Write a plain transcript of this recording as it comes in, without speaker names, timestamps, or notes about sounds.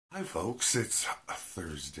Hi folks, it's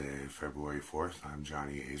Thursday, February 4th. I'm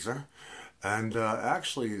Johnny Azer. And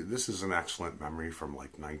actually, this is an excellent memory from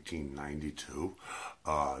like 1992.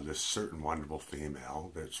 This certain wonderful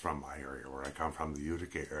female that's from my area, where I come from, the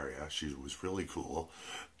Utica area. She was really cool.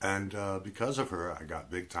 And because of her, I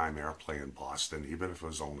got big time airplay in Boston, even if it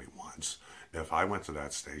was only once. If I went to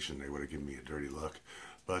that station, they would have given me a dirty look.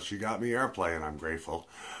 But she got me airplay, and I'm grateful.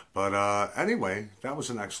 But anyway, that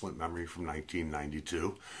was an excellent memory from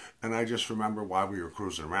 1992. And I just remember while we were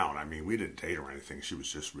cruising around, I mean, we didn't date or anything. She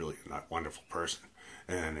was just really a wonderful person.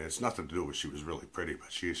 And it's nothing to do with she was really pretty,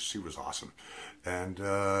 but she was awesome. And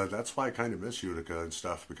that's why I kind of miss Utica and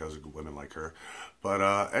stuff, because of women like her.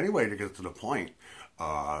 But anyway, to get to the point.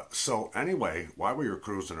 So anyway, while we were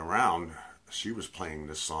cruising around, she was playing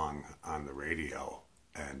this song on the radio.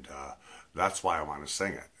 And that's why I want to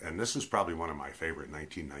sing it. And this is probably one of my favorite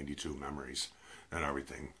 1992 memories and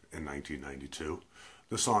everything in 1992.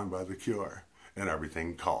 The song by The Cure and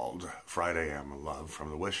everything, called Friday I'm in Love, from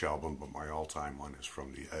the Wish album, but my all-time one is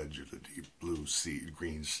From the Edge of the Deep Blue Sea,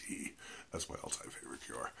 Green Sea. That's my all-time favorite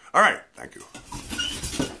Cure. All right, thank you.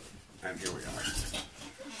 And here we are.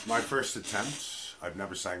 My first attempt. I've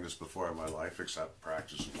never sang this before in my life, except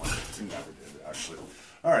practice once. Never did, actually.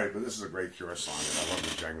 All right, but this is a great Cure song, and I love the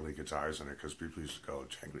jangly guitars in it, because people used to go,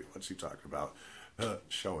 jangly, what's he talking about?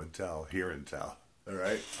 Show and tell, hear and tell. All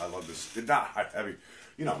right? I love this. It's not heavy,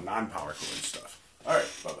 you know, non-power chord stuff. All right,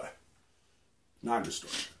 bye-bye.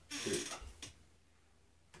 Non-distortion. Here you go.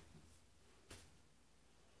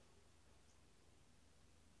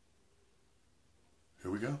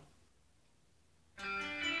 Here we go.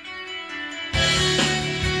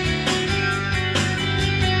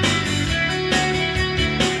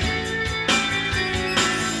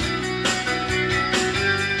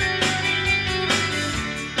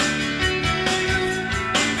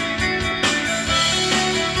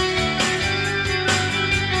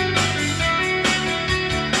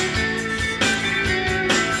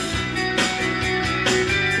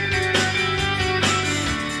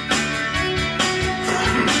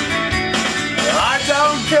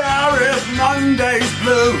 Monday's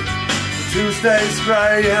blue, Tuesday's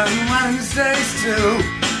gray, and Wednesday's too.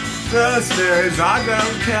 Thursdays I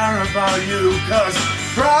don't care about you, 'cause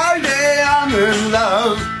Friday I'm in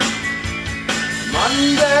love.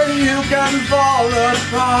 Monday you can fall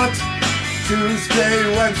apart,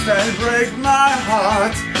 Tuesday, Wednesday break my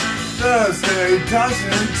heart. Thursday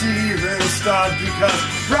doesn't even start, because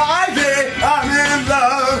Friday I'm in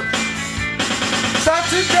love.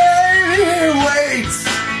 Saturday waits,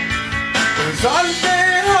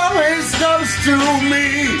 Sunday always comes to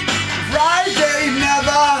me. Friday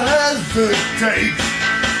never hesitates.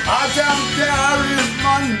 I don't care if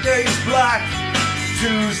Monday's black,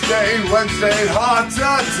 Tuesday, Wednesday, heart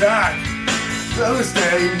attack.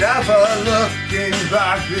 Thursday never looking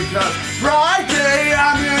back, because Friday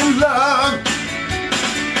I'm in love.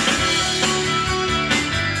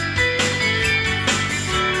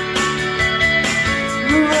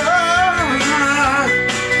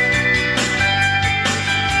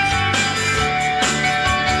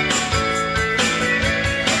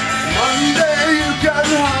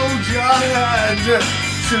 Hold your head.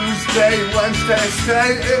 Tuesday, Wednesday,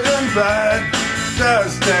 stay in bed.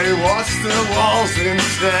 Thursday, watch the walls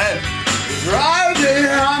instead. Friday,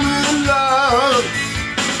 I'm in love.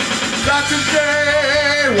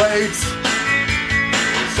 Saturday waits.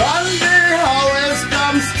 Sunday always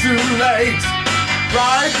comes too late.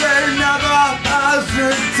 Friday never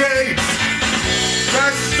hesitates.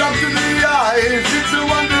 Dressed up to the eyes, it's a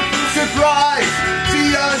wonderful surprise. See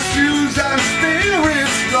your shoes and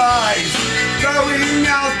spirits rise. Throwing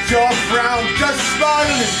out your frown, just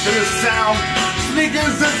smiling to the sound.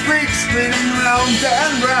 Sneakers and freaks spinning round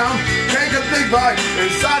and round. Take a big bite,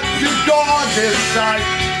 it's such a gorgeous sight.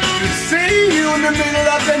 To see you in the middle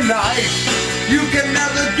of the night, you can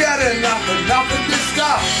never get enough of this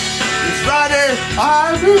stuff. It's Friday,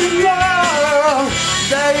 I'm in love.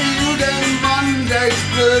 Then Monday's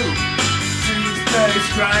blue, Tuesday's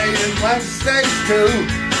gray, and Wednesday's too.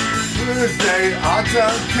 Thursday, I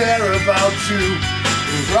don't care about you.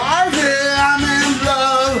 Friday, I'm in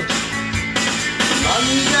love.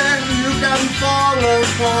 Monday, you can fall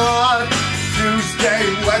apart. Tuesday,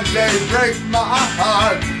 Wednesday, break my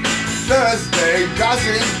heart. Thursday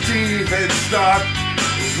doesn't even start.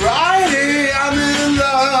 Friday, I'm in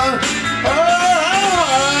love. Whoa.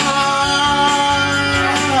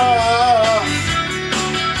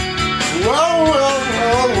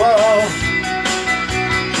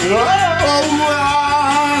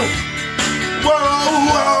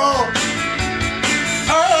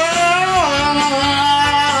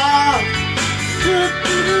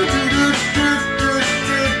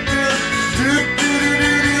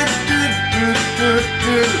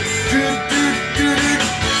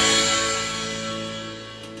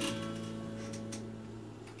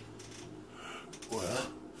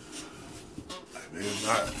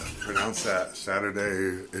 on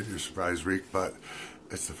Saturday in your surprise week, but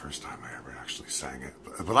it's the first time I ever actually sang it.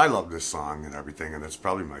 But I love this song and everything, and it's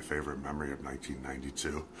probably my favorite memory of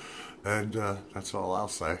 1992. And that's all I'll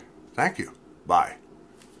say. Thank you. Bye.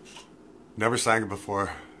 Never sang it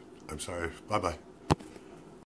before. I'm sorry. Bye-bye.